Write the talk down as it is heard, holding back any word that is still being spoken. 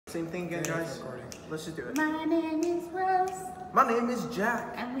Same thing again, guys. Let's just do it. My name is Rose. My name is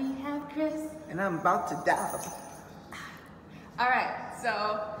Jack. And we have Chris. And I'm about to dab. Alright,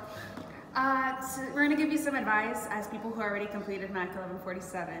 so we're going to give you some advice as people who already completed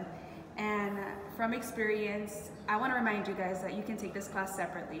MAC1147. And from experience, I want to remind you guys that you can take this class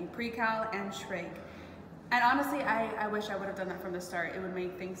separately, pre-cal and trig. And honestly, I wish I would have done that from the start. It would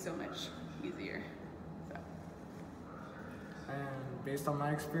make things so much easier. So. And based on my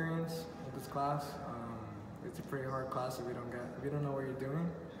experience with this class, it's a pretty hard class if you don't know what you're doing.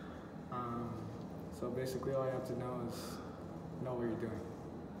 So basically, all you have to know is know what you're doing.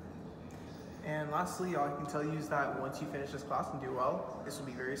 And lastly, all I can tell you is that once you finish this class and do well, this will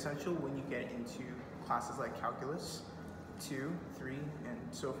be very essential when you get into classes like calculus 2, 3, and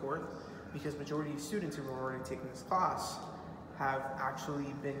so forth, because majority of students who are already taking this class have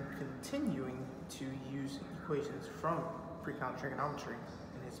actually been continuing to use equations from pre-cal trigonometry,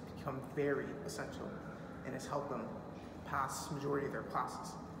 and it's become very essential and has helped them pass majority of their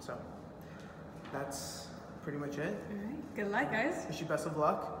classes. So that's pretty much it. All right, good luck, guys. Wish you best of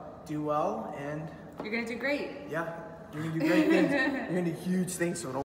luck. Do well, and you're gonna do great. Yeah, you're gonna do great things. You're gonna do huge things, so don't